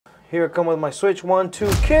Here I come with my switch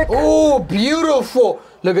 1-2 kick. Oh, beautiful.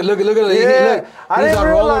 Look at Yeah, look. I didn't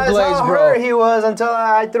realize how hurt he was until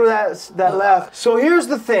I threw that left. So here's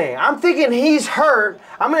the thing. I'm thinking he's hurt.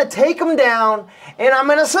 I'm going to take him down, and I'm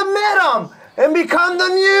going to submit him and become the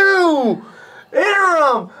new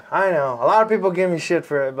interim. I know. A lot of people give me shit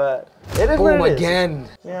for it, but it is what it is. Boom again.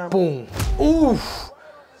 Yeah. Boom. Oof.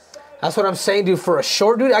 That's what I'm saying, dude. For a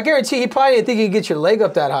short dude, I guarantee he probably didn't think he could get your leg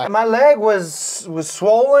up that high. My leg was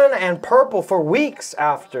swollen and purple for weeks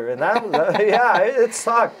after, and that yeah, it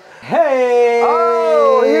sucked. Hey!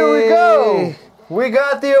 Oh, here we go. We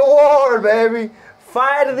got the award, baby.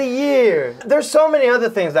 Fight of the year. There's so many other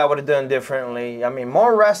things that I would have done differently. I mean,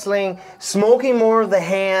 more wrestling, smoking more of the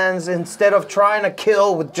hands instead of trying to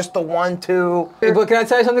kill with just the 1-2. Hey, but can I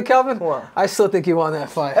tell you something, Kelvin? What? I still think you won that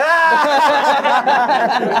fight. Come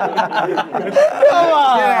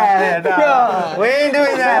on. Yeah, no. We ain't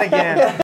doing that again.